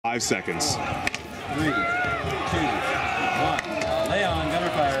5 seconds. 3, 2, 1. Lay on, gunner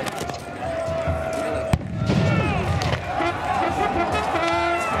fire.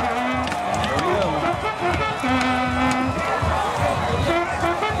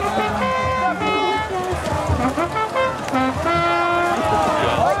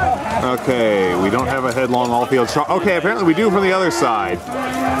 Okay, we don't have a headlong all-field shot. Okay, apparently we do from the other side.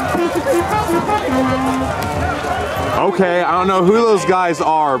 Okay, I don't know who those guys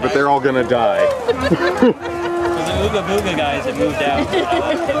are, but they're all gonna die. It was the Ooga Booga guys that moved out.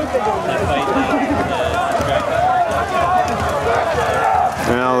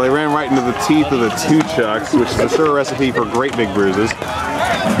 Well, they ran right into the teeth of the two chucks, which is a sure recipe for great big bruises.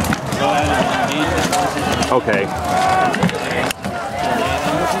 Okay.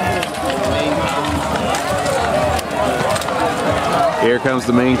 Here comes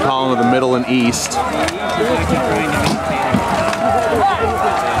the main column of the middle and east.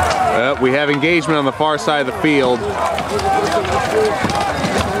 We have engagement on the far side of the field.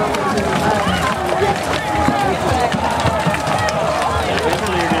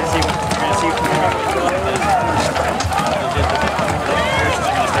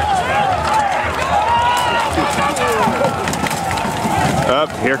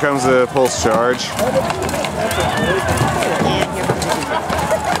 Up, here comes the pulse charge.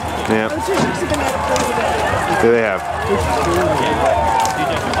 Yeah. Do they have?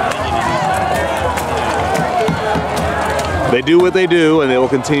 They do what they do, and they will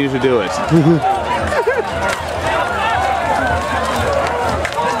continue to do it.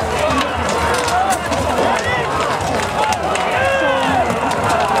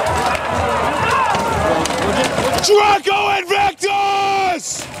 Draco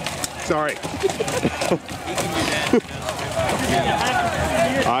Invictus! Sorry.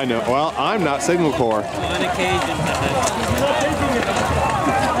 I know. Well, I'm not Signal Corps. On occasion.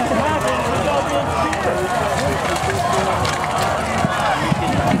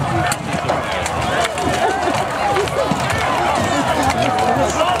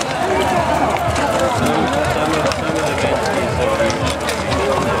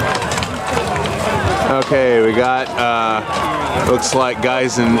 Okay, we got, looks like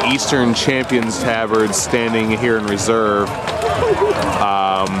guys in Eastern Champions tabards standing here in reserve.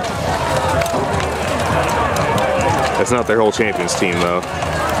 That's not their whole Champions team, though.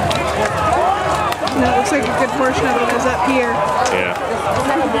 No, it looks like a good portion of it is up here. Yeah.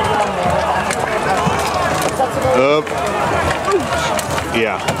 Up.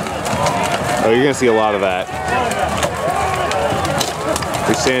 Yeah. Oh, you're gonna see a lot of that.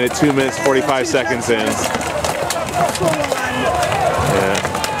 We stand at 2 minutes 45 seconds in. Yeah.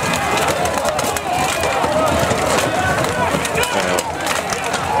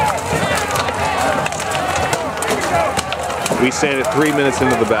 We stand at 3 minutes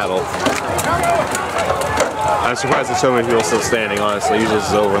into the battle. I'm surprised that so many people are still standing, honestly. Usually this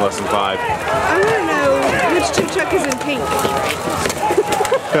is over in less than 5. I want to know which Chip Chuck is in pink.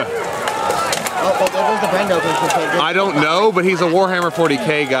 I don't know, but he's a Warhammer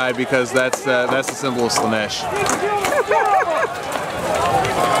 40K guy because that's the symbol of Slanesh. I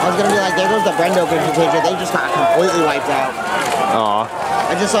was gonna be like, there goes the Brendo contingent. They just got completely wiped out. Aw.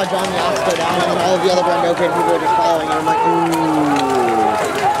 I just saw John Yachts go down, and then all of the other Brendo people were just following, and I'm like,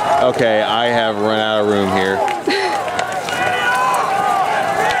 ooh. Okay, I have run out of room here.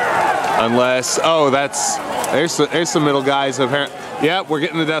 Unless, oh, there's some middle guys. Apparently, yep, we're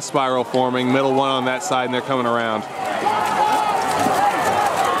getting the death spiral forming. Middle one on that side, and they're coming around.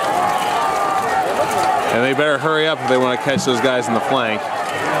 And they better hurry up if they want to catch those guys in the flank.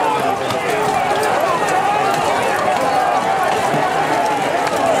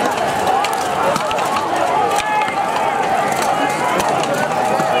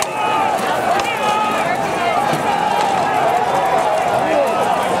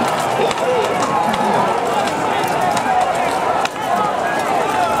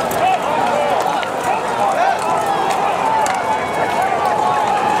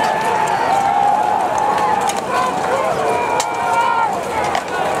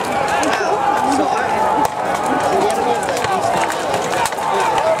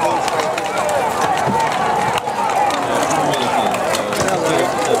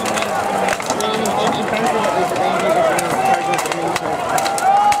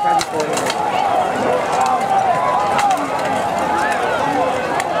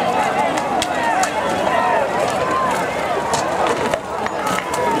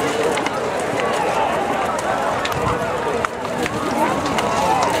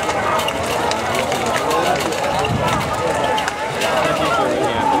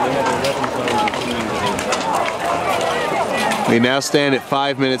 now stand at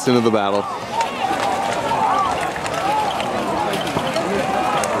 5 minutes into the battle.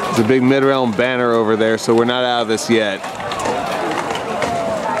 There's a big mid-realm banner over there, so we're not out of this yet.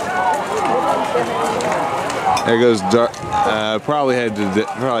 There goes Dark. Probably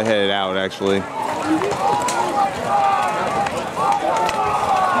headed out actually.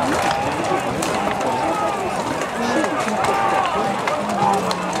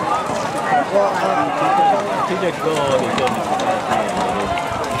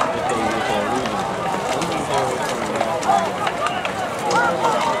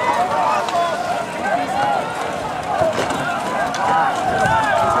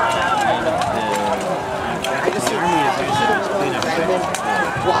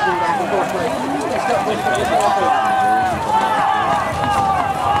 Walking back and forth.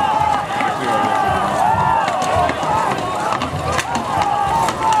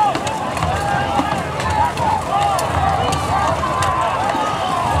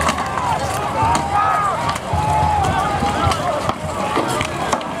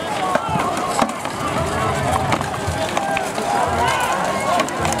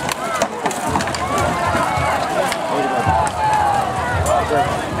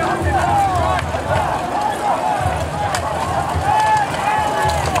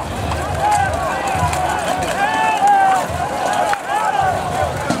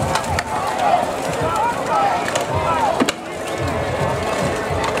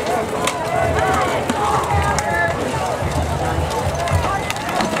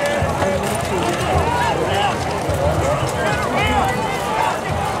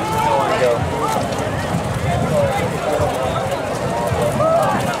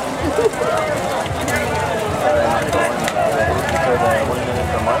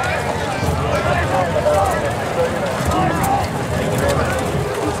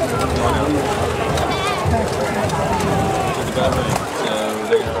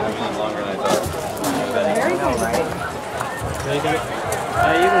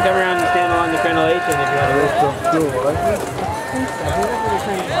 You can come around and stand along the crenellation if you want to.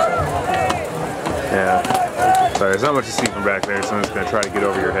 Yeah. Sorry, there's not much to see from back there, so I'm just going to try to get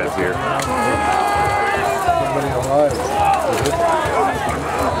over your heads here.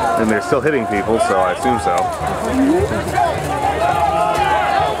 And they're still hitting people, so I assume so.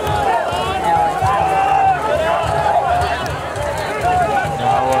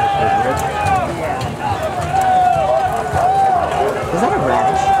 Is that a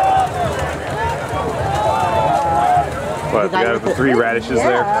radish? What, the guy with the 3 radishes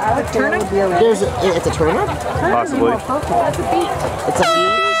there? Turnip? It's a turnip? Possibly. That's a beet. It's a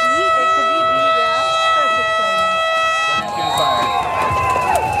beet?